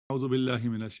اعوذ باللہ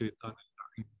من الشیطان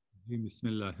الرجیم بسم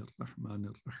اللہ الرحمن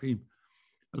الرحیم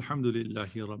الحمد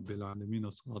للہ رب العالمین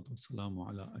والصلاة والسلام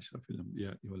علی اشرف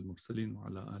الانبیاء والمرسلین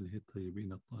وعلی آلہ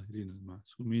الطیبین الطاہرین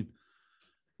المعصومین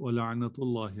ولعنت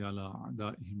اللہ علی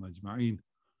اعدائہم اجمعین۔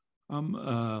 ہم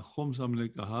خمس ہم نے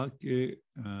کہا کہ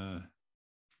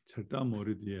چھٹا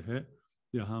مورد یہ ہے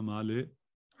جہاں مال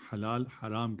حلال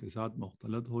حرام کے ساتھ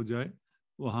مختلط ہو جائے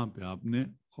وہاں پہ آپ نے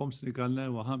خمس نکالنا ہے۔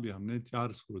 وہاں بھی ہم نے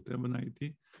 4 صورتیں بنائی تھی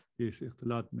کہ اس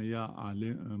اختلاط میں یا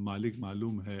مالک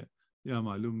معلوم ہے یا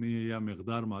معلوم نہیں ہے، یا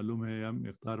مقدار معلوم ہے یا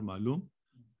مقدار معلوم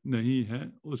نہیں ہے۔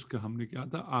 اس کا ہم نے کیا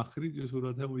تھا، آخری جو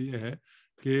صورت ہے وہ یہ ہے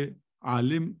کہ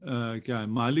عالم کیا ہے،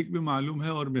 مالک بھی معلوم ہے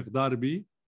اور مقدار بھی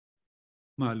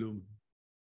معلوم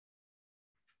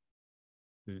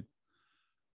ہے۔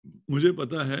 مجھے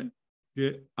پتا ہے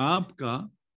کہ آپ کا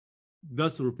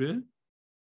 10 روپے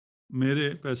میرے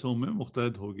پیسوں میں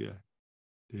مختلط ہو گیا ہے،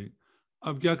 ٹھیک،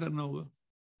 اب کیا کرنا ہوگا؟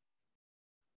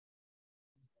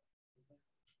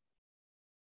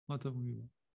 ختم ہو گیا،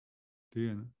 ٹھیک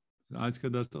ہے نا، آج کا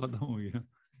درس تو ختم ہو گیا،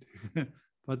 ٹھیک ہے،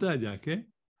 پتہ ہے، جا کے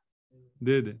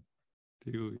دے دیں،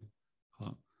 ٹھیک ہو گیا۔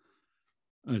 ہاں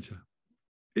اچھا،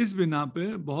 اس بنا پہ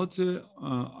بہت سے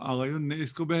آغایون نے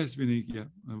اس کو بحث بھی نہیں کیا،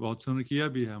 بہت سے نے کیا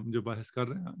بھی ہے۔ ہم جو بحث کر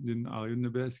رہے ہیں، جن آغایون نے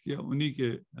بحث کیا انہی کے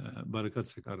برکت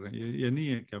سے کر رہے ہیں۔ یہ نہیں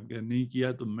ہے کہ اب کہ نہیں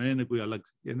کیا تو میں نے کوئی الگ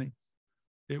سے کیا، نہیں،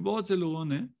 یہ بہت سے لوگوں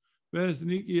نے بحث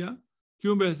نہیں کیا۔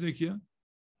 کیوں بحث نہیں کیا؟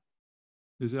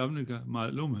 جیسے آپ نے کہا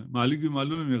معلوم ہے، مالک بھی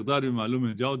معلوم ہے، مقدار بھی معلوم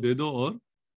ہے، جاؤ دے دو اور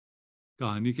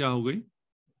کہانی کیا ہو گئی،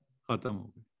 ختم ہو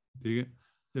گئی، ٹھیک ہے،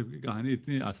 جبکہ کہانی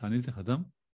اتنی آسانی سے ختم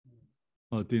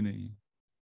ہوتی نہیں ہے،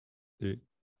 ٹھیک،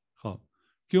 خواب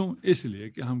کیوں؟ اس لیے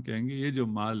کہ ہم کہیں گے یہ جو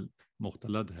مال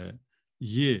مختلط ہے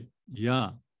یہ یا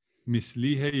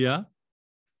مثلی ہے یا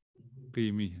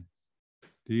قیمی ہے،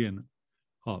 ٹھیک ہے نا۔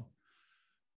 خواب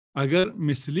اگر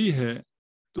مثلی ہے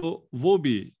تو وہ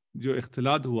بھی جو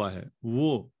اختلاط ہوا ہے وہ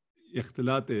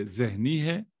اختلاط ذہنی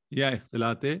ہے یا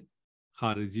اختلاط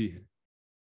خارجی ہے،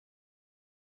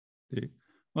 ٹھیک۔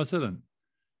 مثلا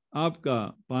آپ کا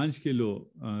 5 کلو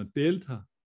تیل تھا،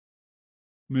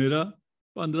 میرا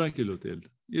 15 کلو تیل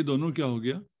تھا، یہ دونوں کیا ہو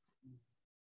گیا،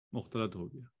 مختلط ہو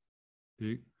گیا،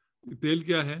 ٹھیک۔ تیل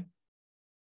کیا ہے،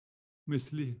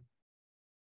 مثلی ہے،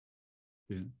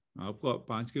 ٹھیک۔ آپ کو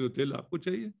 5 کلو تیل آپ کو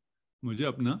چاہیے، مجھے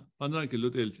اپنا 15 کلو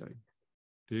تیل چاہیے،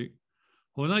 ٹھیک۔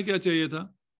 ہونا کیا چاہیے تھا؟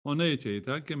 ہونا یہ چاہیے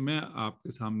تھا کہ میں آپ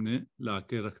کے سامنے لا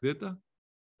کے رکھ دیتا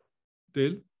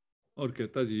تیل اور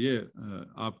کہتا جی یہ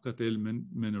آپ کا تیل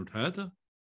میں نے اٹھایا تھا،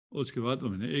 اس کے بعد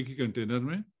میں نے ایک ہی کنٹینر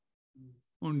میں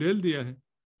ڈھیل دیا ہے،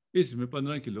 اس میں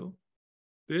 15 کلو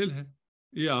تیل ہے،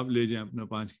 یہ آپ لے جائیں اپنا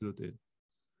 5 کلو تیل۔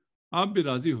 آپ بھی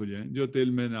راضی ہو جائیں، جو تیل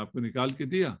میں نے آپ کو نکال کے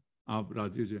دیا آپ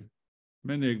راضی ہو جائیں۔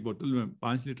 میں نے ایک بوتل میں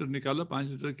 5 لیٹر نکالا، 5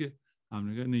 لیٹر کے، آپ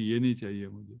نے کہا نہیں یہ نہیں چاہیے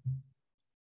مجھے،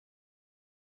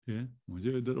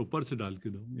 مجھے ادھر اوپر سے ڈال کے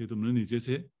دو، یہ تم نے نیچے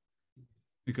سے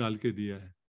نکال کے دیا ہے۔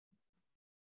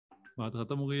 بات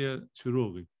ختم ہو گئی ہے شروع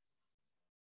ہو گئی؟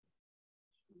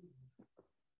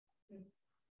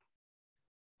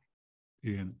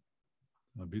 ٹھیک ہے نا،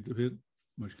 ابھی تو پھر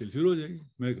مشکل شروع ہو جائے گی۔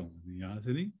 میں کہوں گا یہاں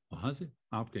سے نہیں وہاں سے،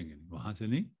 آپ کہیں گے نہیں وہاں سے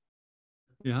نہیں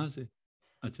یہاں سے۔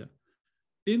 اچھا،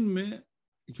 ان میں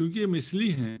کیونکہ یہ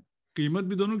مثلی ہیں، قیمت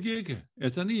بھی دونوں کی ایک ہے،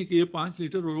 ایسا نہیں ہے کہ یہ 5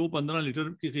 لیٹر اور وہ 15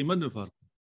 لیٹر کی قیمت میں فرق ہے،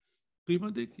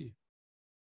 قیمت ایک ہی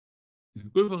ہے،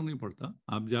 کوئی فرق نہیں پڑتا۔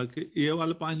 آپ جا کے یہ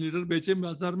والا 5 لیٹر بیچیں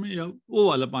بازار میں یا وہ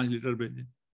والا 5 لیٹر بیچیں،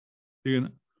 ٹھیک ہے نا،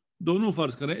 دونوں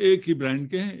فرض کریں ایک ہی برانڈ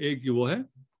کے ہیں، ایک ہی وہ ہے،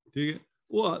 ٹھیک ہے،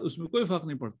 وہ اس میں کوئی فرق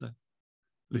نہیں پڑتا ہے۔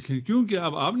 لیکن کیونکہ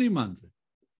اب آپ نہیں مان رہے،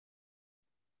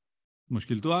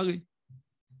 مشکل تو آ گئی،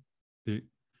 ٹھیک۔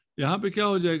 یہاں پہ کیا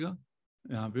ہو جائے گا،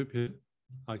 یہاں پہ پھر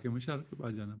حاکم شرع کے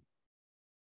پاس جانا،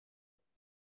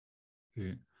 ٹھیک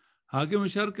ہے۔ حاکم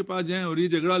شرع کے پاس جائیں اور یہ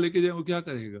جھگڑا لے کے جائیں، وہ کیا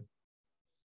کرے گا؟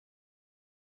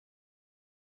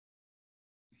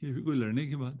 یہ بھی کوئی لڑنے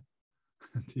کی بات،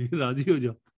 ٹھیک، راضی ہو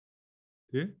جاؤ،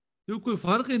 ٹھیک، جو کوئی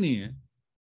فرق ہی نہیں ہے،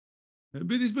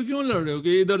 پھر اس پہ کیوں لڑ رہے ہو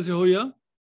کہ ادھر سے ہو یا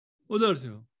ادھر سے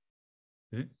ہو،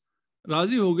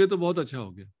 راضی ہو گئے تو بہت اچھا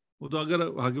ہو گیا۔ وہ تو اگر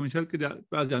حاکم شرع کے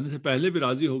پاس جانے سے پہلے بھی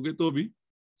راضی ہو گئے تو بھی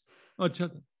اچھا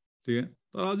تھا، ٹھیک ہے،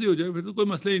 تو راضی ہو جائے، پھر تو کوئی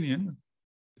مسئلہ ہی نہیں ہے نا،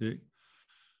 ٹھیک۔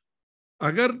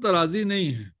 اگر تراضی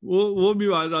نہیں ہے، وہ بھی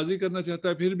راضی کرنا چاہتا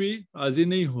ہے، پھر بھی راضی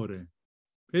نہیں ہو رہے،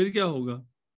 پھر کیا ہوگا؟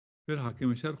 پھر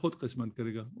حاکم شرع خود قسمت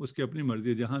کرے گا، اس کی اپنی مرضی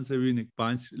ہے، جہاں سے بھی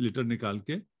 5 لیٹر نکال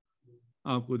کے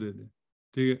آپ کو دے دے،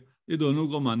 ٹھیک ہے۔ یہ دونوں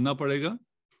کو ماننا پڑے گا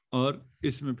اور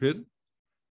اس میں پھر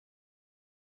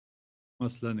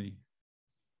مسئلہ نہیں،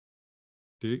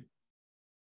 ٹھیک۔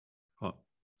 ہاں،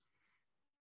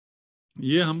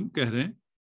 یہ ہم کہہ رہے ہیں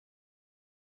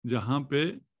جہاں پہ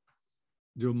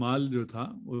جو مال جو تھا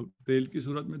وہ تیل کی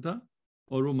صورت میں تھا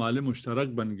اور وہ مال مشترک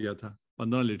بن گیا تھا.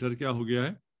 15 لیٹر کیا ہو گیا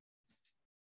ہے؟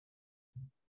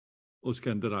 اس کے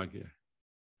اندر آ گیا ہے.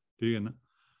 ٹھیک ہے نا.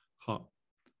 ہاں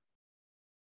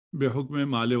بے حکم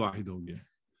مال واحد ہو گیا ہے.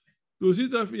 دوسری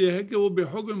طرف یہ ہے کہ وہ بے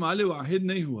حکم مال واحد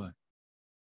نہیں ہوا ہے.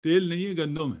 تیل نہیں ہے,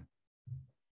 گندم ہے,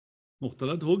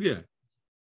 مختلط ہو گیا ہے.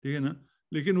 ٹھیک ہے نا.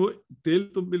 لیکن وہ تیل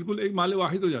تو بالکل ایک مال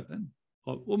واحد ہو جاتا ہے نا,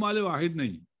 اور وہ مال واحد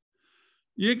نہیں.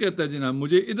 یہ کہتا ہے جناب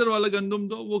مجھے ادھر والا گندم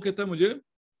دو, وہ کہتا ہے مجھے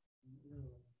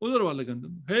ادھر والا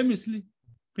گندم ہے, مثلی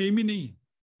قیمی نہیں ہے.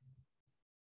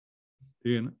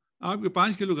 ٹھیک ہے نا. آپ کے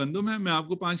 5 کلو گندم ہے, میں آپ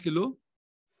کو 5 کلو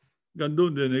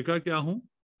گندم دینے کا کیا ہوں,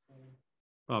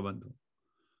 پابند ہوں.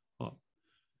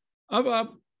 اب آپ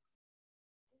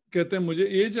کہتے ہیں مجھے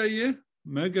یہ چاہیے,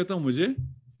 میں کہتا ہوں مجھے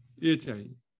یہ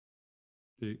چاہیے.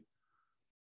 ٹھیک.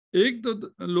 ایک تو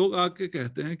لوگ آ کے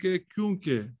کہتے ہیں کہ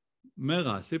کیونکہ میں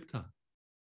غاصب تھا,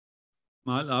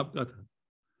 مال آپ کا تھا,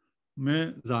 میں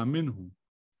ضامن ہوں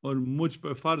اور مجھ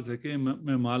پر فرض ہے کہ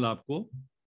میں مال آپ کو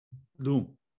دوں.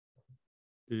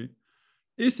 ٹھیک.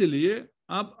 اس لیے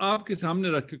آپ کے سامنے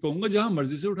رکھ کے کہوں گا جہاں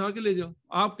مرضی سے اٹھا کے لے جاؤ,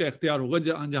 آپ کا اختیار ہوگا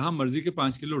جہاں مرضی کے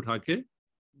 5 کلو اٹھا کے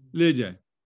لے جائیں,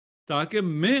 تاکہ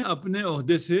میں اپنے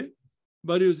عہدے سے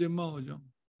بری ذمہ ہو جاؤں.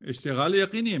 اشتغال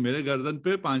یقینی ہے, میرے گردن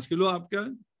پہ 5 کلو آپ کا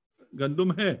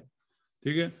گندم ہے.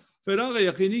 ٹھیک ہے. فراغ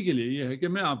یقینی کے لیے یہ ہے کہ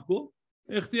میں آپ کو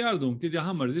اختیار دوں کہ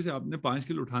جہاں مرضی سے آپ نے 5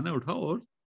 کلو اٹھانا اٹھاؤ اور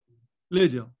لے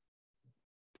جاؤ.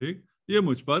 ٹھیک. یہ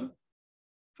مجھ پر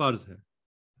فرض ہے.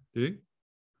 ٹھیک.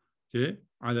 کہ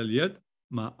علی الید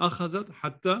ما اخذت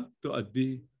حتی تؤدی,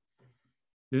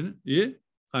 یہ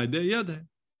قاعدہ ید ہے,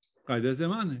 قاعدہ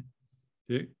زمان ہے.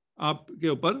 ٹھیک. آپ کے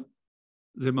اوپر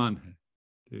زمان ہے.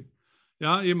 ٹھیک.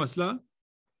 یہاں یہ مسئلہ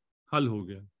حل ہو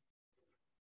گیا,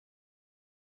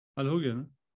 حل ہو گیا نا.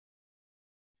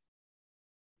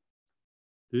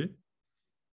 ٹھیک.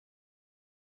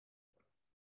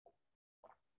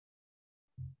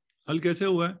 حل کیسے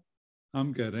ہوا ہے؟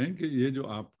 ہم کہہ رہے ہیں کہ یہ جو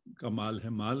آپ کا مال ہے,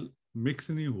 مال مکس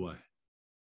نہیں ہوا ہے.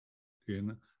 ٹھیک ہے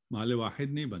نا. مال واحد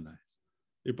نہیں بنا ہے,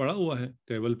 یہ پڑا ہوا ہے,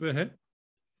 ٹیبل پہ ہے,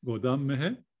 گودام میں ہے.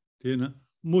 ٹھیک ہے نا.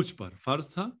 مجھ پر فرض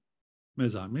تھا, میں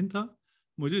ضامن تھا,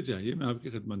 مجھے چاہیے میں آپ کی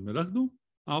خدمت میں رکھ دوں,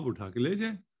 آپ اٹھا کے لے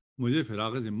جائیں, مجھے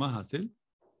فراغ ذمہ حاصل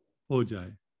ہو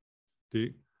جائے.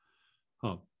 ٹھیک.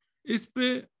 ہاں اس پہ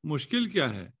مشکل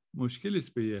کیا ہے؟ مشکل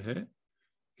اس پہ یہ ہے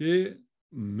کہ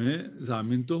میں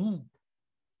ضامن تو ہوں,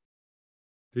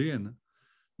 ٹھیک ہے نا,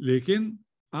 لیکن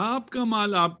آپ کا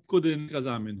مال آپ کو دینے کا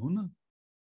ضامن ہوں نا,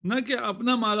 نہ کہ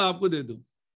اپنا مال آپ کو دے دوں.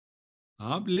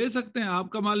 آپ لے سکتے ہیں, آپ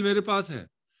کا مال میرے پاس ہے,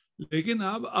 لیکن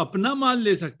آپ اپنا مال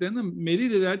لے سکتے ہیں نا, میری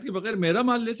رضایت کے بغیر میرا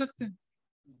مال لے سکتے ہیں؟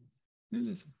 نہیں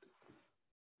لے سکتے.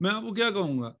 میں آپ کو کیا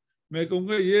کہوں گا؟ میں کہوں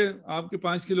گا یہ آپ کے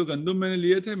 5 کلو گندم میں نے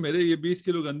لیے تھے, میرے یہ 20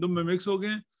 کلو گندم میں مکس ہو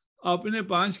گئے, اپنے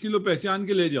 5 کلو پہچان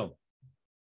کے لے جاؤ.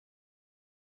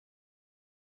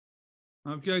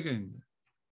 آپ کیا کہیں گے؟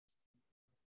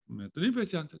 میں تو نہیں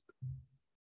پہچان سکتا.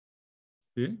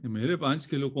 میرے 5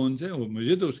 کلو کون سے,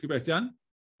 مجھے تو اس کی پہچان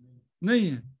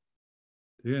نہیں ہے.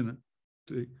 ٹھیک ہے نا.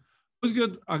 ٹھیک. اس کے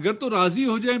اگر تو راضی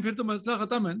ہو جائیں پھر تو مسئلہ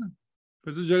ختم ہے نا,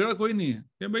 پھر تو جھگڑا کوئی نہیں ہے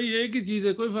کہ بھائی ایک ہی چیز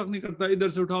ہے, کوئی فرق نہیں کرتا ادھر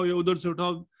سے اٹھاؤ یا ادھر سے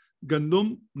اٹھاؤ.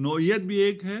 گندم نوعیت بھی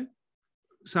ایک ہے,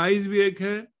 سائز بھی ایک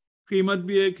ہے, قیمت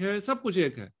بھی ایک ہے, سب کچھ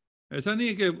ایک ہے. ایسا نہیں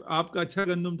ہے کہ آپ کا اچھا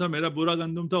گندم تھا میرا برا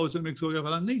گندم تھا اس میں مکس ہو گیا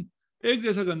فلاں, نہیں, ایک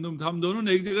جیسا گندم تھا, ہم دونوں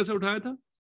نے ایک جگہ سے اٹھایا تھا.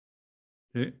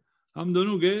 ہم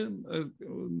دونوں گئے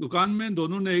دکان میں,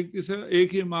 دونوں نے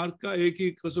ایک ہی مارک کا ایک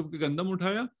ہی قسم کا گندم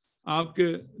اٹھایا. آپ کے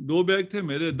 2 بیگ تھے,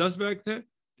 میرے 10 بیگ تھے.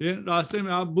 راستے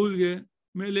میں آپ بھول گئے,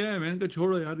 میں لے آیا, میں نے کہا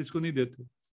چھوڑو یار اس کو نہیں دیتے,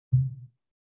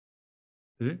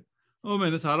 اور میں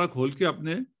نے سارا کھول کے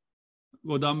اپنے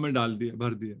گودام میں ڈال دیا,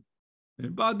 بھر دیا.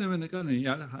 بعد میں نے کہا نہیں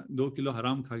یار 2 کلو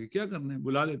حرام کھا کے کیا کرنا ہے,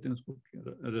 بلا لیتے ہیں اس کو,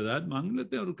 رضایت مانگ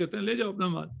لیتے ہیں اور کہتے ہیں لے جاؤ اپنا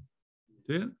مال.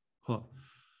 ٹھیک ہے. ہاں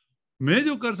میں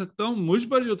جو کر سکتا ہوں, مجھ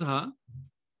پر جو تھا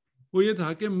وہ یہ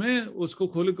تھا کہ میں اس کو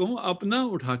کھول کے کہوں اپنا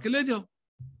اٹھا کے لے جاؤ.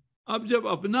 اب جب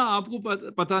اپنا آپ کو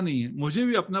پتہ نہیں ہے, مجھے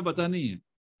بھی اپنا پتہ نہیں ہے,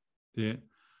 ٹھیک ہے,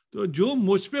 تو جو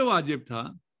مجھ پہ واجب تھا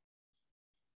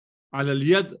علی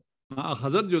الید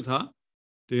اخذت جو تھا,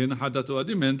 میں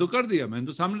نے تو کر دیا, میں نے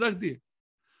تو سامنے رکھ دیا.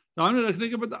 سامنے رکھنے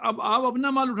کے بعد اب آپ اپنا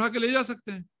مال اٹھا کے لے جا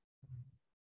سکتے ہیں,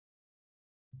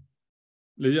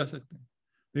 لے جا سکتے ہیں,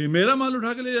 لیکن میرا مال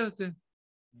اٹھا کے لے جا سکتے ہیں,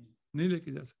 نہیں لے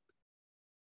کے جا سکتے.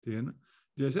 ٹھیک ہے نا.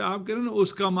 جیسے آپ کہہ رہے ہیں نا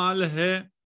اس کا مال ہے,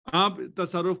 آپ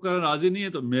تصرف کریں راضی نہیں ہے,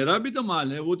 تو میرا بھی تو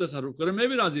مال ہے, وہ تصرف کرے, میں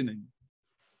بھی راضی نہیں.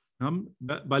 ہم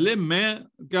بھلے میں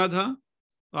کیا تھا,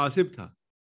 غاصب تھا,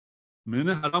 میں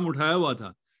نے حرام اٹھایا ہوا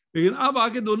تھا, لیکن اب آ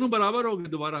کے دونوں برابر ہو گئے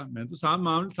دوبارہ, میں تو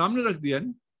سامنے رکھ دیا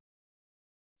نا.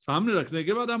 سامنے رکھنے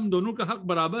کے بعد ہم دونوں کا حق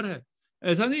برابر ہے.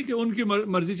 ایسا نہیں کہ ان کی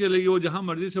مرضی چلے گی، وہ جہاں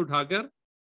مرضی سے اٹھا کر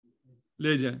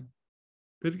لے جائیں.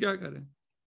 پھر کیا کریں؟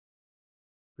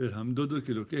 پھر ہم 2-2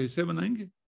 کلو کے حصے بنائیں گے،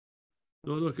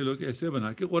 2-2 کلو کے حصے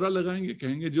بنا کے قرعہ لگائیں گے،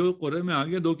 کہیں گے جو قرعے میں آ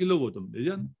گیا 2 کلو وہ تم لے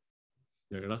جانا،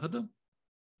 جھگڑا ختم.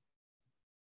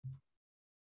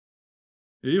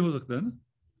 یہی ہو سکتا ہے نا،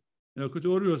 یا کچھ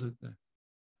اور بھی ہو سکتا ہے.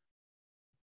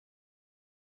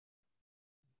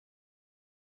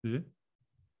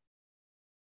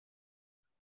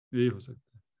 یہی ہو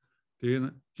سکتا ہے، ٹھیک ہے نا.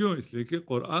 کیوں؟ اس لیے کہ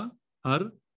قرآن ہر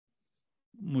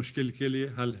مشکل کے لیے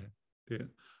حل ہے، ٹھیک ہے.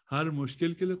 ہر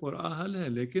مشکل کے لیے قرآن حل ہے،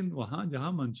 لیکن وہاں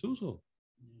جہاں منسوس ہو.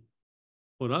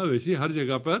 قرآن ویسی ہر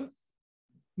جگہ پر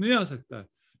نہیں آ سکتا ہے.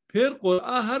 پھر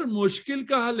قرآن ہر مشکل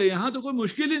کا حل ہے، یہاں تو کوئی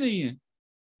مشکل ہی نہیں ہے.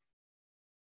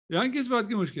 یہاں کس بات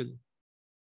کی مشکل ہے؟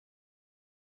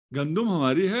 گندم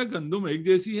ہماری ہے، گندم ایک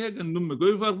جیسی ہے، گندم میں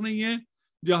کوئی فرق نہیں ہے.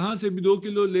 جہاں سے بھی 2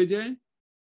 کلو لے جائیں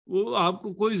وہ آپ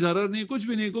کو کوئی ضرر نہیں، کچھ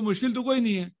بھی نہیں، کوئی مشکل تو کوئی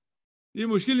نہیں ہے. یہ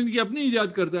مشکل ان کی اپنی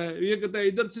ایجاد کرتا ہے، یہ کہتا ہے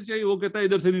ادھر سے چاہیے، وہ کہتا ہے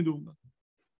ادھر سے نہیں دوں گا.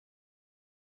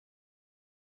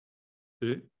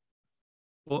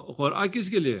 قرآن کس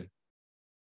کے لیے ہے؟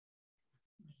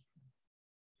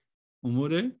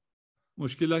 امور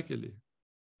مشکلہ کے لیے،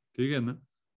 ٹھیک ہے نا.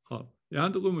 ہاں، یہاں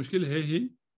تو کوئی مشکل ہے ہی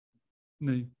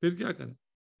نہیں، پھر کیا کریں؟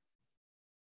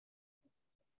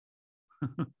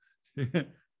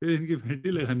 پھر ان کی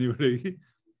پھینٹی لگانی پڑے گی،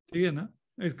 ٹھیک ہے نا.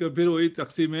 اس کا پھر وہی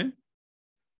تقسیم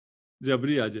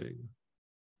جبری آ جائے گی.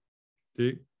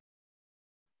 ٹھیک.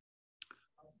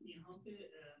 یہاں پہ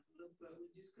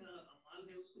جس کا امال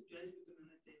ہے اس کو جائز بھی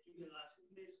کرنا چاہیے، کیونکہ غاصب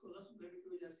نے اس کو غصب کرنے کی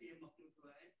وجہ سے یہ مخلوط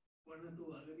ہوا ہے، ورنہ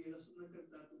تو اگر یہ غصب نہ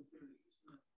کرتا تو پھر اس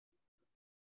میں.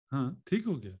 ہاں ٹھیک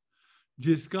ہو گیا.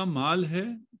 جس کا مال ہے،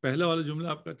 پہلا والا جملہ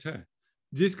آپ کا اچھا ہے،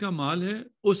 جس کا مال ہے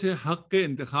اسے حق کے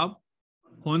انتخاب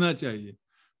ہونا چاہیے.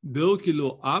 2 کلو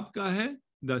آپ کا ہے،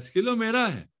 10 کلو میرا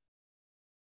ہے،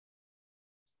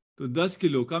 تو 10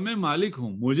 کلو کا میں مالک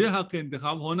ہوں، مجھے حق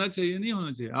انتخاب ہونا چاہیے نہیں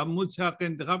ہونا چاہیے؟ آپ مجھ سے حق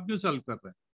انتخاب کیوں سلب کر رہے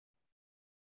ہیں؟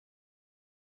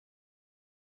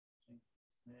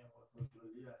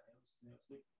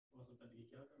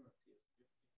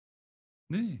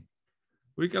 نہیں،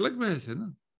 وہ ایک الگ بحث ہے نا.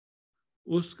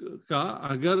 اس کا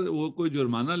اگر وہ کوئی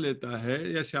جرمانہ لیتا ہے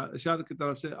یا شہر کی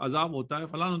طرف سے عذاب ہوتا ہے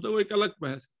فلان ہوتا ہے، وہ ایک الگ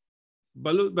بحث ہے.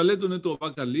 بھلے تو نے توبہ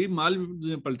کر لی، مال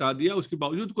بھی پلٹا دیا، اس کے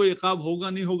باوجود کوئی عقاب ہوگا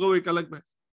نہیں ہوگا، وہ ایک الگ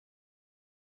بحث،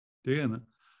 ٹھیک ہے نا.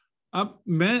 اب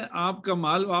میں آپ کا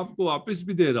مال آپ کو واپس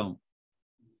بھی دے رہا ہوں،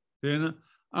 ٹھیک ہے نا.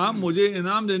 آپ مجھے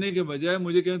انعام دینے کے بجائے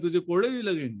مجھے کہیں تجھے کوڑے بھی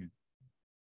لگیں گے،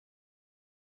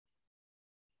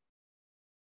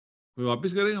 کوئی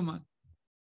واپس کرے گا مال؟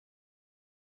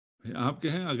 آپ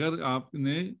کہیں اگر آپ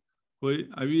نے کوئی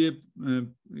ابھی یہ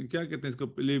کیا کہتے ہیں اس کو،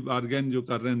 پلی بارگین جو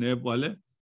کر رہے ہیں نیب والے،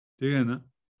 ٹھیک ہے نا.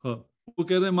 ہاں، وہ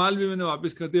کہہ رہے ہیں مال بھی میں نے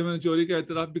واپس کر دیا، میں نے چوری کا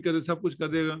اعتراف بھی کر دیا، سب کچھ کر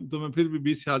دیا گا، تو میں پھر بھی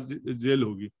 20 سال جیل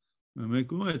ہوگی. میں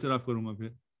کیوں اعتراف کروں گا؟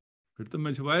 پھر تو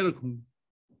میں چھپائے رکھوں گا،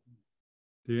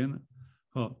 ٹھیک ہے نا.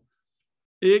 ہاں،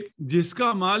 ایک جس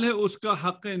کا مال ہے اس کا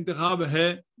حق انتخاب ہے،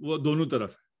 وہ دونوں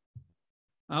طرف ہے.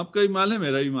 آپ کا ہی مال ہے،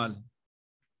 میرا ہی مال ہے،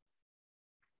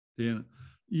 ٹھیک ہے نا.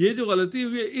 یہ جو غلطی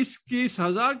ہوئی ہے اس کی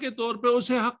سزا کے طور پہ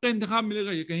اسے حق کا انتخاب ملے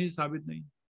گا، یہ کہیں ثابت نہیں،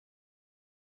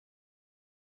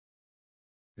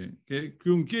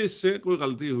 کیونکہ اس سے کوئی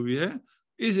غلطی ہوئی ہے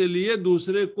اس لیے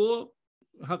دوسرے کو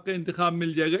حق انتخاب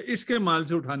مل جائے گا اس کے مال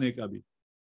سے اٹھانے کا بھی،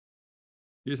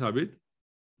 یہ ثابت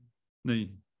نہیں،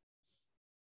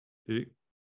 ٹھیک.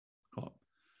 ہاں،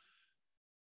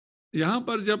 یہاں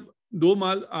پر جب 2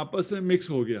 مال آپس میں مکس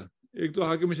ہو گیا، ایک تو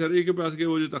حاکم شرعی کے پاس گیا،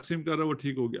 وہ جو تقسیم کر رہا ہے وہ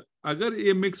ٹھیک ہو گیا. اگر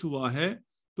یہ مکس ہوا ہے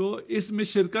تو اس میں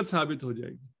شرکت ثابت ہو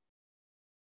جائے گی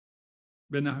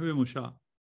بنحو مشاع.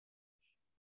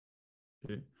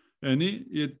 یعنی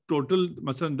یہ ٹوٹل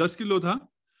مثلا 10 کلو تھا،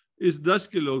 اس 10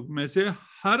 کلو میں سے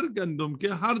ہر گندم کے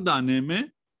ہر دانے میں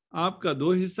آپ کا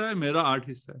 2 حصہ ہے، میرا 8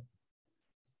 حصہ ہے.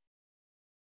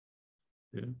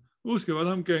 اس کے بعد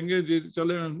ہم کہیں گے جی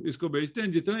چلے اس کو بیچتے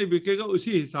ہیں، جتنا ہی بکے گا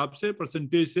اسی حساب سے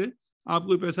پرسنٹیج سے آپ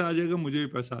کو پیسہ آ جائے گا، مجھے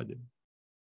بھی پیسہ آ جائے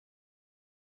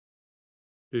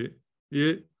گا.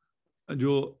 یہ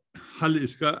جو حل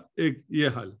اس کا ایک یہ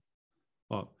حل.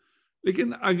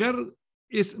 لیکن اگر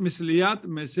اس مثلیات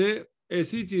میں سے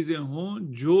ایسی چیزیں ہوں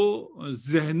جو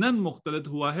ذہناً مختلط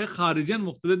ہوا ہے، خارجاً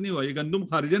مختلط نہیں ہوا، یہ گندم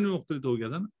خارجاً بھی مختلط ہو گیا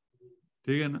تھا نا،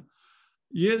 ٹھیک ہے نا.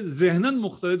 یہ ذہناً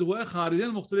مختلط ہوا ہے، خارجاً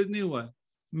مختلط نہیں ہوا ہے.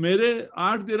 میرے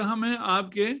 8 درہم ہیں،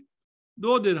 آپ کے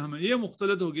 2 درہم ہیں، یہ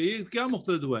مختلط ہو گیا. یہ کیا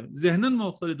مختلط ہوا ہے؟ ذہناً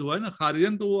مختلط ہوا ہے نا،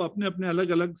 خارجاً تو وہ اپنے اپنے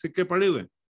الگ الگ سکے پڑے ہوئے ہیں،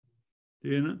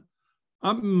 ٹھیک ہے نا.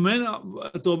 اب میں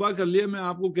توبہ کر لیا، میں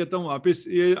آپ کو کہتا ہوں واپس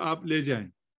یہ آپ لے جائیں،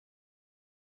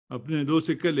 اپنے 2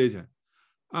 سکے لے جائیں.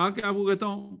 آ کے آپ کو کہتا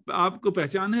ہوں آپ کو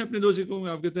پہچان ہے اپنے 2 سکوں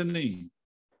میں، آپ کہتے ہیں نہیں.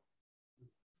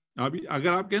 اگر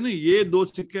آپ کہیں نا یہ 2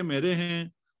 سکے میرے ہیں،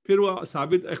 پھر وہ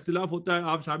ثابت اختلاف ہوتا ہے،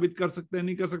 آپ ثابت کر سکتے ہیں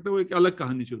نہیں کر سکتے، وہ ایک الگ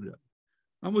کہانی شروع ہو جاتی ہے.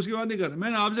 ہم اس کی بات نہیں کر رہے. میں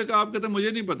نے آپ سے کہا، آپ کہتے ہیں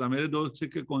مجھے نہیں پتا میرے 2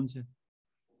 سکے کون سے.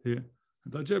 ٹھیک ہے،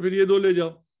 تو اچھا پھر یہ 2 لے جاؤ.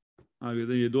 آپ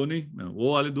کہتے ہیں یہ 2 نہیں، میں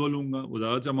وہ والے 2 لوں گا، وہ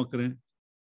زیادہ چمک رہے ہیں.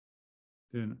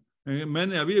 ٹھیک ہے نا، میں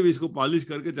نے ابھی اس کو پالش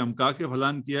کر کے چمکا کے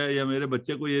فلان کیا ہے، یا میرے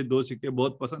بچے کو یہ 2 سکے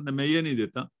بہت پسند ہے، میں یہ نہیں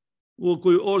دیتا، وہ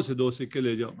کوئی اور سے 2 سکے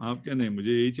لے جاؤ. آپ کہتے ہیں نہیں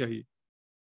مجھے یہی چاہیے.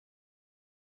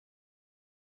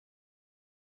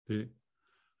 ٹھیک،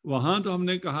 وہاں تو ہم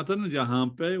نے کہا تھا نا جہاں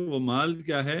پہ وہ مال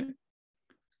کیا ہے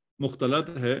مختلط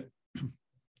ہے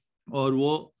اور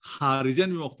وہ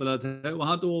خارجن بھی مختلط ہے،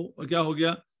 وہاں تو کیا ہو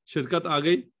گیا، شرکت آ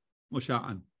گئی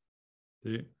مشاعن.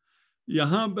 ٹھیک،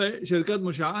 یہاں پہ شرکت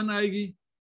مشاعن آئے گی.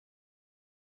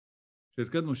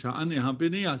 شرکت مشاعن یہاں پہ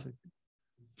نہیں آ سکتی.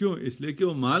 کیوں؟ اس لیے کہ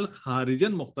وہ مال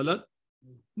خارجن مختلط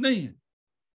نہیں ہے.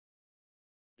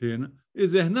 ٹھیک ہے نا، اس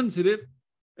ذہنن صرف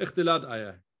اختلاط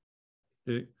آیا ہے.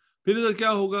 ٹھیک، پھر ادھر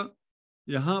کیا ہوگا،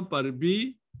 یہاں پر بھی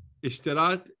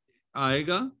اشتراک آئے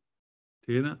گا.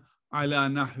 ٹھیک ہے نا، علی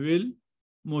نحو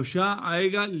مشاع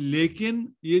آئے گا، لیکن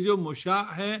یہ جو مشاع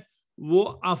ہے وہ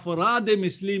افراد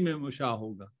مثلی میں مشاع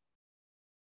ہوگا،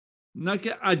 نہ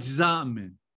کہ اجزاء میں.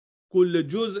 کل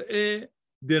جزء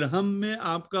درہم میں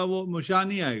آپ کا وہ مشاع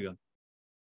نہیں آئے گا.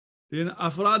 ٹھیک ہے نا،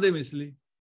 افراد مثلی.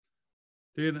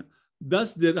 ٹھیک ہے نا،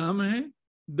 10 درہم ہیں،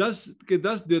 10 کے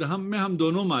 10 درہم میں ہم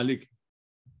دونوں مالک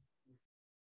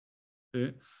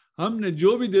ہیں. ہم نے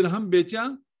جو بھی درہم بیچا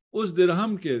اس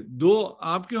درہم کے 2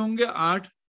 آپ کے ہوں گے، 8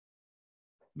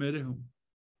 میرے ہوں.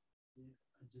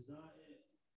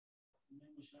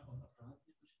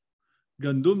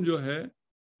 گندم جو ہے،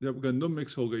 جب گندم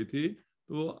مکس ہو گئی تھی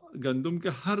تو گندم کے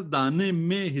ہر دانے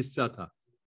میں حصہ تھا.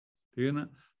 ٹھیک ہے نا،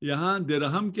 یہاں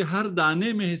درہم کے ہر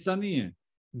دانے میں حصہ نہیں ہے،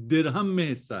 درہم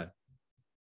میں حصہ ہے.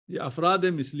 یہ افراد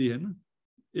مثلی ہے نا،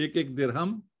 ایک ایک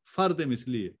درہم فرد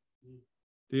مثلی ہے.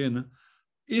 ٹھیک ہے نا،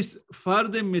 اس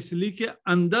فرد مثلی کے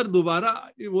اندر دوبارہ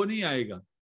وہ نہیں آئے گا.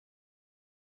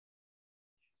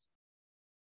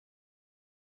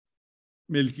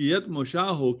 ملکیت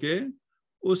مشاع ہو کے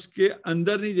اس کے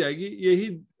اندر نہیں جائے گی، یہی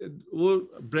وہ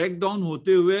بریک ڈاؤن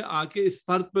ہوتے ہوئے آ کے اس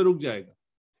فرد پہ رک جائے گا.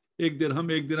 1 درہم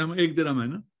 1 درہم 1 درہم ہے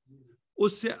نا،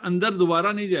 اس سے اندر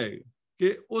دوبارہ نہیں جائے گا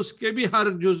کہ اس کے بھی ہر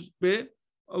جز پہ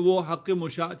وہ حق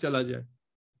مشاع چلا جائے.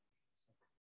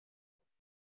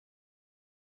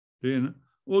 ٹھیک ہے نا،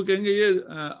 وہ کہیں گے یہ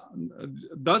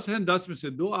 10 ہیں، 10 میں سے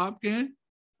 2 آپ کے ہیں،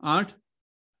 8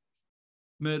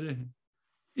 میرے ہیں.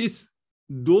 اس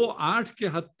 2 8 کے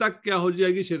حد تک کیا ہو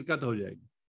جائے گی، شرکت ہو جائے گی.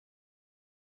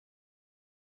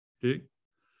 ٹھیک،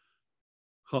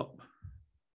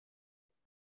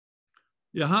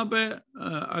 یہاں پہ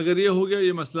اگر یہ ہو گیا،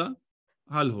 یہ مسئلہ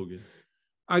حل ہو گیا.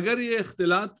 اگر یہ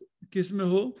اختلاط کس میں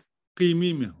ہو،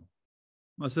 قیمی میں ہو،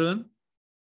 مثلا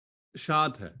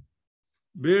شات ہے،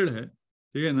 بھیڑ ہے.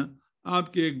 ٹھیک ہے نا،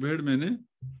 آپ کی ایک بھیڑ میں نے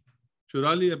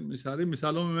چرا لی. اب ساری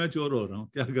مثالوں میں چور ہو رہا ہوں،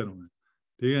 کیا کروں میں.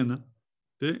 ٹھیک ہے نا،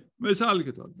 ٹھیک، مثال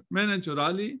کے طور پہ میں نے چرا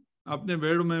لی اپنے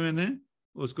بھیڑ میں نے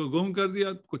اس کو گم کر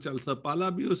دیا، کچھ عرصہ پالا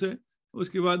بھی اسے. اس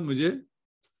کے بعد مجھے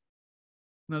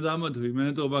ندامت ہوئی، میں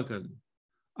نے توبہ کر لی.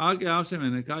 آ کے آپ سے میں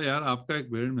نے کہا یار آپ کا ایک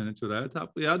بھیڑ میں نے چرایا تھا،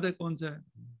 آپ کو یاد ہے کون سا ہے؟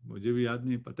 مجھے بھی یاد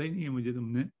نہیں، پتہ ہی نہیں ہے مجھے تم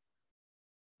نے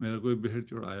میرا کوئی بھیڑ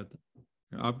چڑھایا تھا.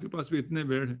 آپ کے پاس بھی اتنے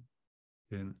بھیڑ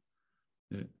ہیں.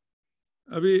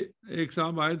 ابھی ایک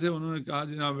صاحب آئے تھے، انہوں نے کہا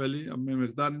جناب ولی اب میں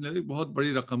مقدار نہیں لے، بہت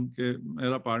بڑی رقم کہ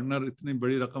میرا پارٹنر اتنی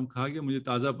بڑی رقم کھا گیا، مجھے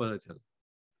تازہ پتہ چلا.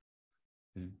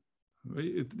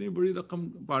 بھائی اتنی بڑی رقم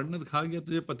پارٹنر کھا گیا،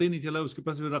 تجھے پتہ ہی نہیں چلا، اس کے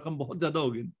پاس رقم بہت زیادہ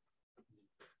ہوگی.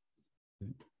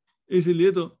 اس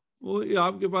لیے تو وہ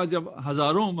آپ کے پاس جب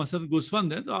ہزاروں مثلا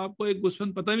گوسفند ہے تو آپ کو ایک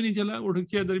گوسفند پتہ بھی نہیں چلا اٹھ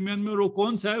کے درمیان میں، اور وہ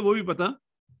کون سا ہے وہ بھی پتہ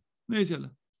نہیں چلا.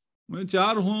 میں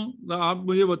 4 ہوں، آپ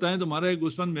مجھے بتائیں تمہارا ایک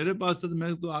گوسفند میرے پاس تھا، تو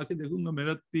میں تو آ کے دیکھوں گا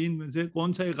میرا 3 میں سے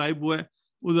کون سا ایک غائب ہوا ہے،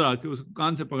 ادھر آ کے اس کو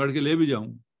کان سے پکڑ کے لے بھی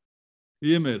جاؤں،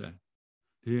 یہ میرا ہے.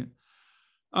 ٹھیک ہے،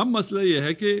 اب مسئلہ یہ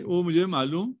ہے کہ وہ مجھے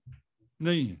معلوم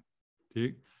نہیں ہے.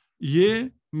 ٹھیک، یہ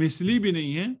مثلی بھی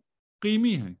نہیں ہے،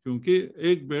 قیمی ہے، کیونکہ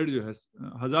ایک بیڑ جو ہے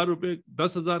 1000 روپے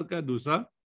 10,000 کا ہے، دوسرا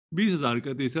 20,000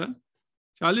 کا، تیسرا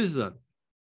 40,000.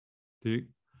 ٹھیک،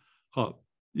 خوب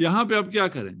یہاں پہ اب کیا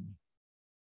کریں گے؟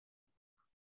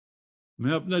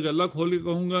 میں اپنا غلہ کھول کے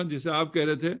کہوں گا، جسے آپ کہہ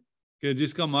رہے تھے کہ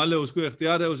جس کا مال ہے اس کو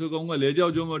اختیار ہے، اسے کہوں گا لے جاؤ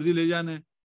جو مرضی لے جانا ہے،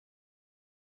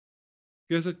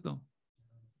 کہہ سکتا ہوں؟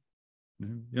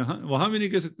 یہاں وہاں بھی نہیں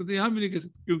کہہ سکتے تھے، یہاں بھی نہیں کہہ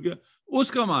سکتے، کیونکہ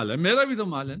اس کا مال ہے، میرا بھی تو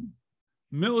مال ہے نا.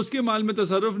 میں اس کے مال میں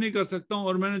تصرف نہیں کر سکتا ہوں،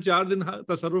 اور میں نے 4 دن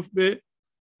تصرف پہ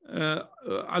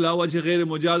علاوہ غیر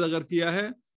مجاز اگر کیا ہے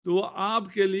تو وہ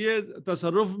آپ کے لیے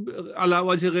تصرف علی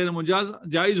وجہ غیر مجاز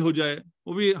جائز ہو جائے،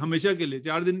 وہ بھی ہمیشہ کے لیے،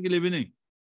 4 دن کے لیے بھی نہیں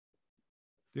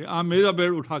کہ آپ میرا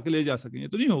بیڈ اٹھا کے لے جا سکیں، یہ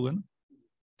تو نہیں ہوگا نا.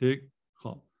 ٹھیک،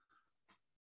 خواہ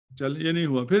چل یہ نہیں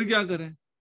ہوا، پھر کیا کریں؟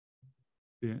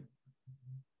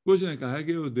 کچھ نے کہا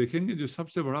کہ وہ دیکھیں گے جو سب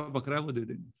سے بڑا بکرا ہے وہ دے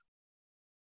دیں گے.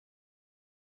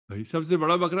 بھائی سب سے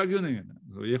بڑا بکرا کیوں نہیں ہے نا،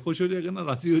 تو یہ خوش ہو جائے گا نا،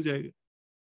 راضی ہو جائے گا.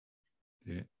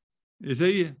 یہ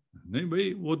صحیح ہے. نہیں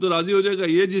بھائی وہ تو راضی ہو جائے گا،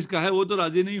 یہ جس کا ہے وہ تو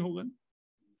راضی نہیں ہوگا نا.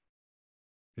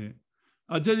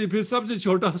 اچھا جی، پھر سب سے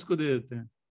چھوٹا اس کو دے دیتے ہیں.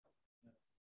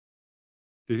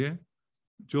 ٹھیک ہے،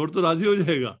 چور تو راضی ہو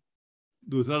جائے گا،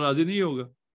 دوسرا راضی نہیں ہوگا.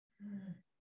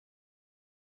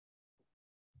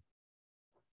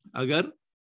 اگر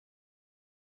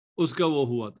اس کا وہ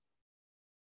ہوا تھا،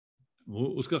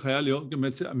 وہ اس کا خیال یہ ہو کہ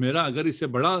میرا اگر اس سے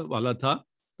بڑا والا تھا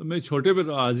تو میں چھوٹے پہ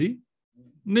راضی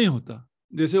نہیں ہوتا.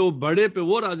 جیسے وہ بڑے پہ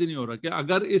وہ راضی نہیں ہو رہا کہ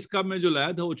اگر اس کا میں جو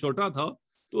لایا تھا وہ چھوٹا تھا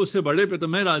تو اس سے بڑے پہ تو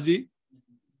میں راضی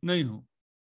نہیں ہوں.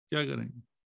 کیا کریں گے؟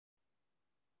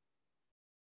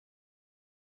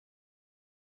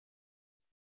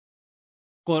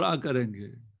 قرعہ کریں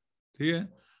گے. ٹھیک ہے،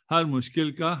 ہر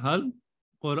مشکل کا حل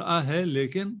قرعہ ہے،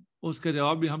 لیکن اس کا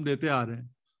جواب بھی ہم دیتے آ رہے ہیں،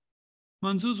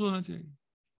 محسوس ہونا چاہیے.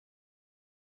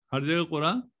 ہر جگہ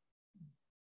قرعہ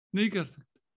نہیں کر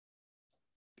سکتے.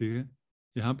 ٹھیک ہے،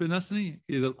 یہاں پہ نص نہیں ہے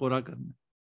کہ ادھر قرعہ کرنا.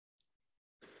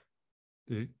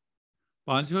 ٹھیک،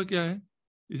 5واں کیا ہے؟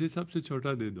 اسے سب سے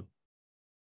چھوٹا دے دو.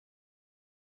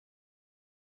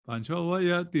 5واں ہوا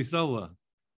یا تیسرا ہوا؟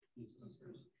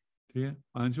 ٹھیک ہے،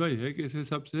 5واں یہ ہے کہ اسے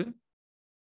سب سے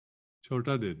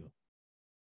چھوٹا دے دو.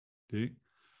 ٹھیک،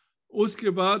 اس کے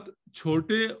بعد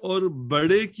چھوٹے اور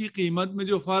بڑے کی قیمت میں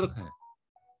جو فرق ہے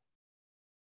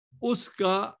اس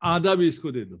کا آدھا بھی اس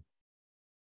کو دے دو.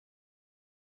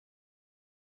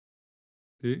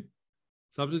 ٹھیک،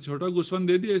 سب سے چھوٹا گوسفند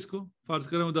دے دیا اس کو، فرض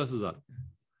کریں وہ 10,000 کا ہے،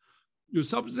 جو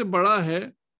سب سے بڑا ہے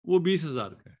وہ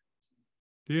 20,000 کا ہے.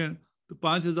 ٹھیک ہے، تو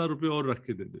 5,000 روپے اور رکھ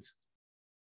کے دے دو اس کو.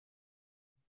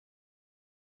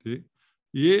 ٹھیک،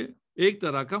 یہ ایک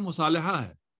طرح کا مصالحہ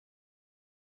ہے.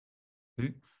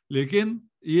 ٹھیک، لیکن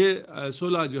یہ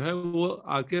صلح جو ہے وہ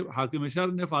حاکم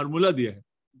شرع نے فارمولہ دیا ہے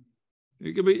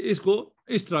کہ بھئی اس کو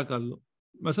اس طرح کر لو.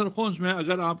 مثلا خمس میں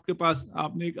اگر آپ کے پاس،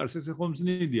 آپ نے ایک عرصے سے خمس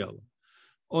نہیں دیا ہوا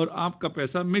اور آپ کا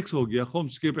پیسہ مکس ہو گیا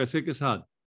خمس کے پیسے کے ساتھ،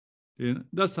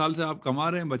 10 سال سے آپ کما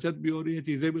رہے ہیں، بچت بھی ہو رہی ہے،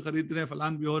 چیزیں بھی خرید رہے ہیں،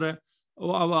 فلان بھی ہو رہا ہے،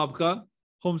 وہ اب آپ کا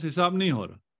خمس حساب نہیں ہو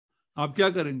رہا، آپ کیا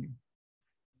کریں گے؟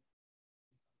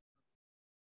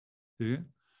 ٹھیک ہے،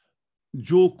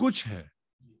 جو کچھ ہے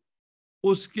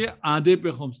اس کے آدھے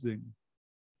پہ خمس دیں گے.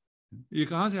 یہ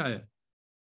کہاں سے آیا؟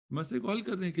 مسئلے کو حل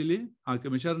کرنے کے لیے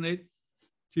حاکم شرع نے ایک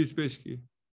چیز پیش کی.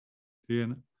 ٹھیک ہے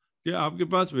نا، کہ آپ کے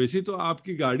پاس ویسی تو آپ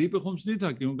کی گاڑی پہ خمس نہیں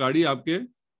تھا، کیوں گاڑی آپ کے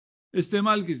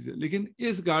استعمال کی تھی، لیکن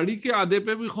اس گاڑی کے آدھے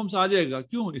پہ بھی خمس آ جائے گا.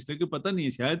 کیوں؟ اس لیے کہ پتہ نہیں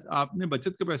ہے، شاید آپ نے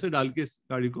بچت کے پیسے ڈال کے اس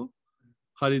گاڑی کو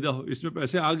خریدا ہو، اس میں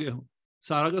پیسے آ گئے ہو،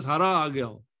 سارا کا سارا آ گیا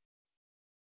ہو.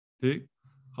 ٹھیک،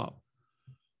 خواب.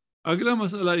 اگلا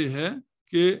مسئلہ یہ ہے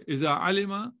کہ اذا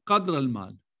علم قدر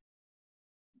المال،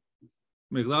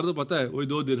 مقدار تو پتہ ہے، وہی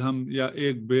 2 درہم یا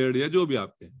 1 بیڑ یا جو بھی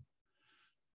آپ کے.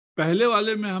 پہلے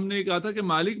والے میں ہم نے کہا تھا کہ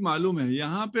مالک معلوم ہے،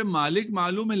 یہاں پہ مالک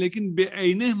معلوم ہے لیکن بے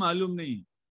عینہ معلوم نہیں.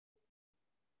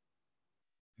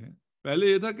 پہلے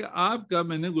یہ تھا کہ آپ کا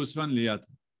میں نے گوسفند لیا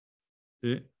تھا،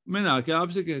 میں نے آ کے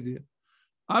آپ سے کہہ دیا.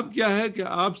 اب کیا ہے کہ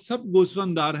آپ سب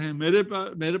گوسفند دار ہیں،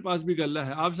 میرے پاس بھی غلہ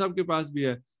ہے، آپ سب کے پاس بھی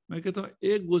ہے. میں کہتا ہوں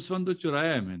ایک گوسفند تو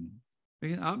چرایا ہے میں نے،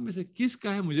 لیکن آپ میں سے کس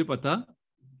کا ہے مجھے پتا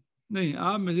نہیں،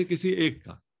 آپ میں سے کسی ایک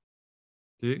کا.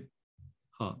 ٹھیک،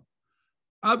 ہاں.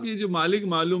 اب یہ جو مالک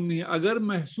معلوم نہیں ہے، اگر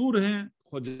محصور ہیں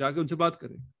خود جا کے ان سے بات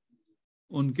کرے،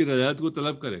 ان کی رضایت کو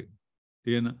طلب کرے گا.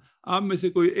 ٹھیک ہے نا، آپ میں سے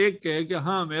کوئی ایک کہے کہ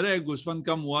ہاں میرا ایک گوسفند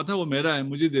کم ہوا تھا، وہ میرا ہے،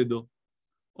 مجھے دے دو،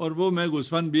 اور وہ میں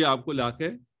گوسفند بھی آپ کو لا کے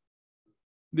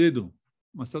دے دوں،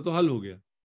 مسئلہ تو حل ہو گیا.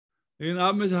 لیکن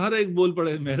آپ میں سے ہر ایک بول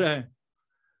پڑے میرا ہے،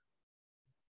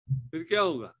 پھر کیا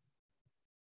ہوگا؟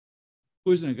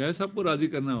 کچھ نہیں کہے، سب کو راضی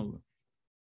کرنا ہوگا.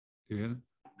 ٹھیک ہے نا،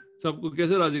 سب کو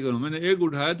کیسے راضی کروں؟ میں نے ایک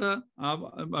اٹھایا تھا، آپ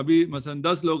ابھی مثلا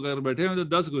 10 لوگ اگر بیٹھے ہیں تو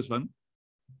 10 گوسفند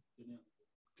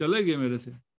چلے گئے میرے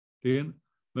سے. ٹھیک ہے نا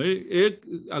بھائی، ایک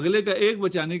اگلے کا ایک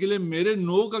بچانے کے لیے میرے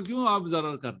 9 کا کیوں آپ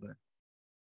ضرر کر رہے ہیں؟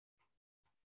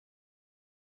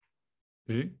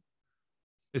 ٹھیک،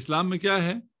 اسلام میں کیا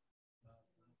ہے؟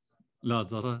 لا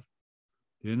ضرر.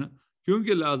 ٹھیک ہے نا،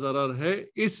 کیونکہ لا ضرر ہے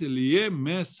اس لیے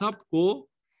میں سب کو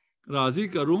راضی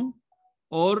کروں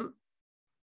اور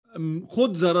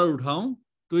خود ضرر اٹھاؤں،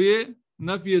 تو یہ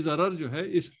نفی ضرر جو ہے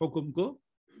اس حکم کو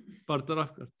برطرف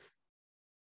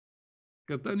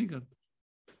کرتا نہیں کرتا.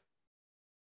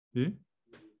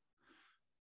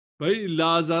 بھائی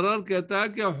لا ضرر کہتا ہے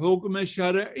کہ حکم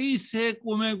شرعی سے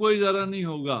تمہیں کوئی ضرر نہیں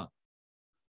ہوگا.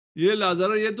 یہ لا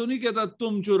ضرر یہ تو نہیں کہتا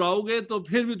تم چراؤ گے تو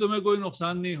پھر بھی تمہیں کوئی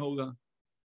نقصان نہیں ہوگا.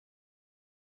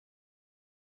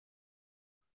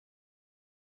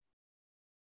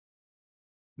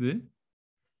 جی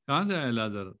کہاں سے آیا لا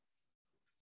ضرر؟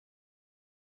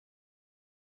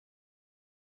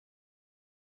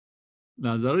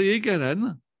 لا ضرر یہی کہہ رہا ہے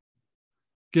نا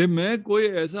کہ میں کوئی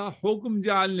ایسا حکم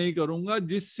جعل نہیں کروں گا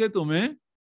جس سے تمہیں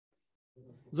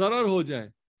ضرر ہو جائے.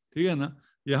 ٹھیک ہے نا.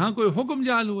 یہاں کوئی حکم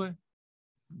جعل ہوا ہے؟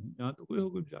 یہاں تو کوئی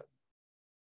حکم جعل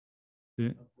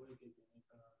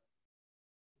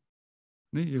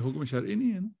نہیں. یہ حکم شرعی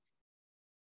نہیں ہے نا.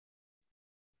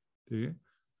 ٹھیک ہے.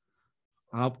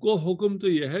 آپ کو حکم تو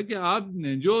یہ ہے کہ آپ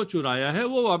نے جو چرایا ہے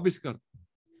وہ واپس کر.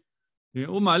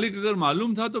 وہ مالک اگر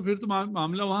معلوم تھا تو پھر تو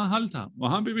معاملہ وہاں حل تھا.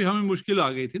 وہاں پہ بھی ہمیں مشکل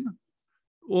آ گئی تھی نا.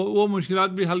 وہ مشکلات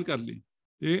بھی حل کر لی.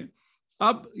 ٹھیک.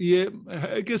 اب یہ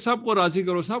ہے کہ سب کو راضی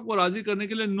کرو. سب کو راضی کرنے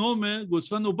کے لیے 9 میں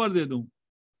گوسفند اوپر دے دوں.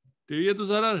 ٹھیک. یہ تو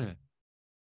ضرر ہے.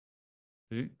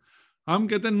 ٹھیک. ہم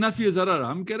کہتے ہیں نفی ضرر.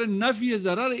 ہم کہہ رہے ہیں نفی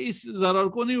ضرر اس ضرر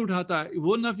کو نہیں اٹھاتا ہے.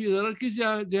 وہ نفی ضرر کس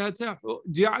جہت سے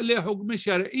جعل حکم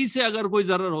شرعی سے اگر کوئی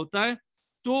ضرر ہوتا ہے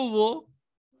تو وہ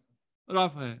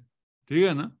رفع ہے. ٹھیک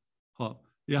ہے نا. ہاں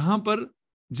یہاں پر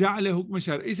جعل حکم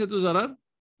شرعی سے تو ضرر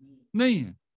نہیں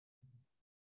ہے.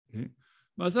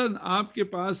 مثلا آپ کے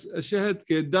پاس شہد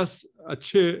کے 10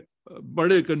 اچھے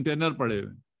بڑے کنٹینر پڑے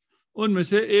ہوئے. ان میں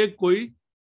سے ایک کوئی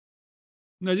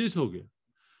نجس ہو گیا.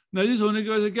 نجس ہونے کی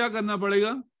وجہ سے کیا کرنا پڑے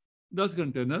گا؟ 10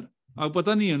 کنٹینر آپ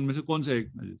پتہ نہیں ہے ان میں سے کون سا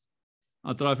ایک نجس.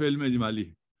 اطراف علم اجمالی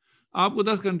ہے. آپ کو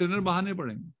 10 کنٹینر بہانے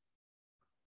پڑیں گے.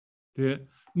 ٹھیک ہے.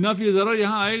 نفی ضرر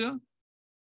یہاں آئے گا؟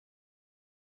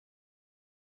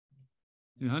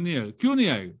 یہاں نہیں آئے گا. کیوں نہیں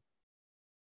آئے گا؟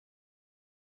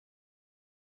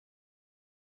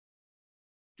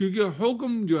 کیونکہ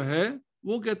حکم جو ہے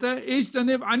وہ کہتا ہے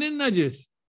اجتنب عن النجس.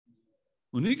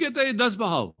 وہ نہیں کہتا یہ 10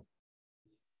 بہاؤ.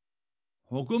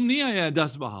 حکم نہیں آیا ہے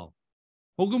 10 بہاؤ.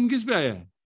 حکم کس پہ آیا ہے؟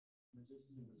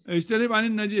 اجتنب عن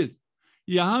النجس.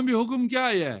 یہاں بھی حکم کیا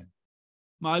آیا ہے؟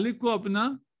 مالک کو اپنا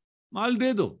مال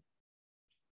دے دو.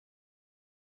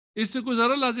 اس سے کوئی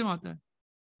ضرر لازم آتا ہے؟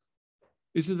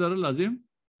 اس سے ضرر لازم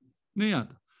نہیں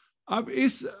آتا. اب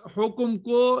اس حکم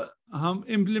کو ہم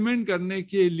امپلیمنٹ کرنے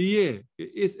کے لیے کہ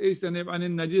اس اجتناب عن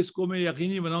النجس کو میں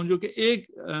یقینی بناؤں جو کہ ایک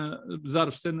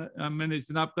ظرف سے میں نے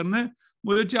اجتناب کرنا ہے.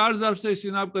 مجھے 4 ظرف سے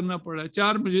اجتناب کرنا پڑ رہا ہے.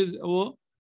 4 مجھے وہ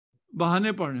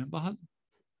بہانے پڑ رہے ہیں. بہا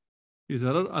یہ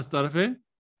ضرر از طرف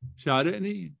شارع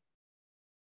نہیں ہے.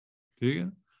 ٹھیک ہے.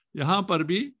 یہاں پر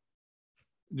بھی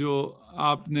جو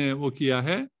آپ نے وہ کیا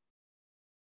ہے,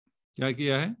 کیا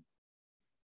کیا ہے,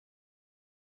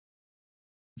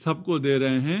 سب کو دے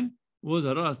رہے ہیں, وہ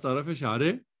ذرا از طرف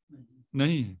شارع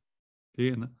نہیں ہے.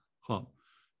 ٹھیک ہے نا. خواب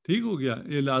ٹھیک ہو گیا.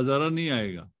 یہ لازارہ نہیں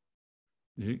آئے گا.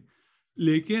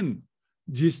 لیکن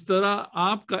جس طرح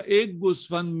آپ کا ایک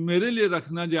گوسفند میرے لیے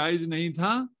رکھنا جائز نہیں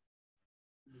تھا,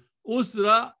 اس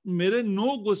طرح میرے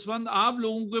 9 گوسفند آپ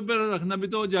لوگوں کے پر رکھنا بھی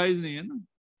تو جائز نہیں ہے نا.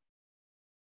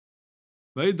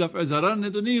 بھائی دفع ضرر نے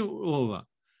تو نہیں ہوگا,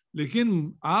 لیکن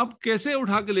آپ کیسے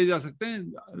اٹھا کے لے جا سکتے ہیں؟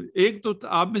 ایک تو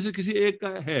آپ میں سے کسی ایک کا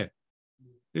ہے,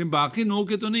 لیکن باقی 9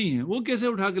 کے تو نہیں ہیں. وہ کیسے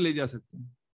اٹھا کے لے جا سکتے ہیں؟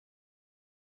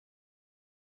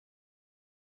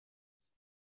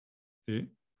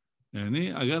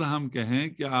 یعنی اگر ہم کہیں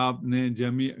کہ آپ نے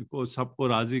جمیع کو سب کو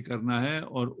راضی کرنا ہے,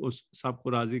 اور اس سب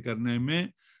کو راضی کرنے میں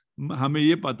ہمیں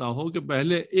یہ پتا ہو کہ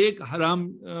پہلے ایک حرام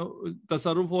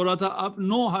تصرف ہو رہا تھا, اب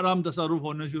 9 حرام تصرف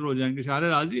ہونے شروع ہو جائیں گے, شارع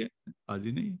راضی ہے؟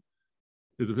 راضی نہیں ہے.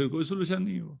 یہ تو پھر کوئی سولوشن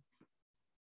نہیں ہو.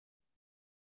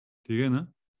 ٹھیک ہے نا.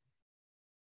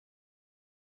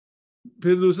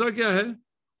 پھر دوسرا کیا ہے؟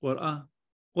 قرآن.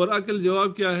 قرآن کا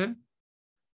جواب کیا ہے؟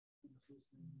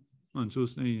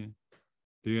 منسوخ نہیں ہے.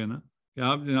 ٹھیک ہے نا. کہ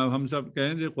آپ جناب ہم سب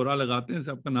کہیں جو قرآن لگاتے ہیں,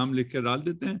 سب کا نام لکھ کے ڈال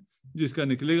دیتے ہیں, جس کا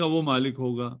نکلے گا وہ مالک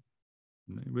ہوگا.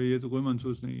 نہیں بھائی, یہ تو کوئی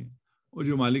منسوخ نہیں ہے. اور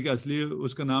جو مالک اصلی ہے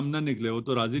اس کا نام نہ نکلے وہ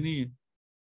تو راضی نہیں ہے.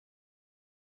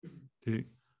 ٹھیک.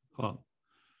 ہاں.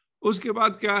 اس کے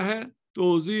بعد کیا ہے؟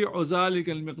 توزیع ذلک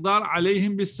المقدار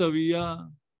علیہم بالسویہ.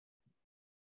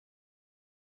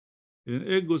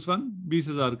 ایک گوسفند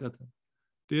 20,000 کا تھا.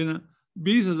 ٹھیک ہے نا.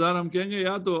 20,000 ہم کہیں گے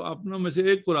یا تو اپنوں میں سے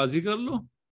ایک کو راضی کر لو,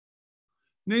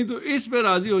 نہیں تو اس پہ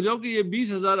راضی ہو جاؤ کہ یہ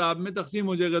 20,000 آپ میں تقسیم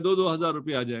ہو جائے گا, 2,000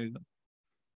 روپے آ جائے گا.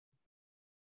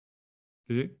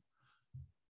 ٹھیک.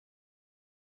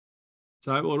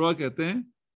 صاحب عروہ کہتے ہیں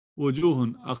وجوہ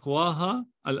اقواہا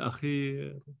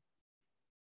الاخیر.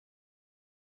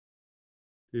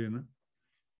 ٹھیک ہے نا.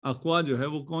 اقوا جو ہے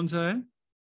وہ کون سا ہے؟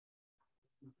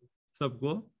 سب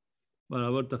کو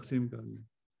برابر تقسیم کر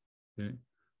لیں.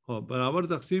 برابر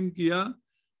تقسیم کیا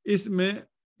اس میں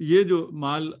یہ جو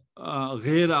مال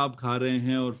غیر آپ کھا رہے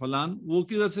ہیں اور فلان، وہ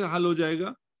کدھر سے حل ہو جائے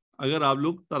گا؟ اگر آپ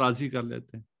لوگ ترازی کر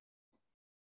لیتے ہیں،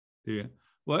 ٹھیک ہے،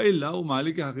 وَإِلَّا وہ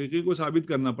مالک حقیقی کو ثابت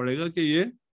کرنا پڑے گا کہ یہ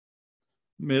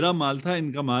میرا مال تھا،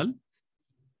 ان کا مال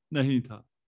نہیں تھا.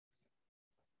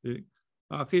 ٹھیک،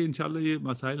 باقی انشاءاللہ یہ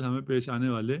مسائل ہمیں پیش آنے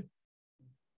والے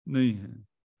نہیں ہیں.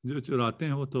 جو چراتے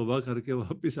ہیں وہ توبہ کر کے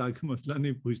واپس آ کے مسئلہ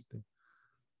نہیں پوچھتے،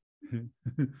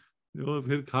 جو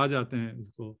پھر کھا جاتے ہیں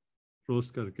اس کو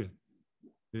روسٹ کر کے.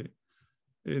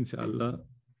 انشاءاللہ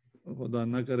خدا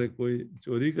نہ کرے کوئی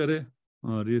چوری کرے.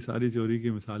 اور یہ ساری چوری کی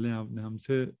مثالیں آپ نے ہم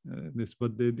سے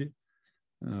نسبت دے دی،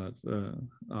 اور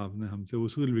آپ نے ہم سے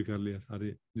وصول بھی کر لیا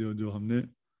سارے جو ہم نے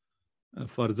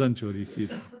فرضاً چوری کی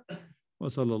تھی.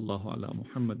 وصلی اللہ علی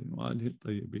محمد وآلہ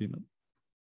الطیبین.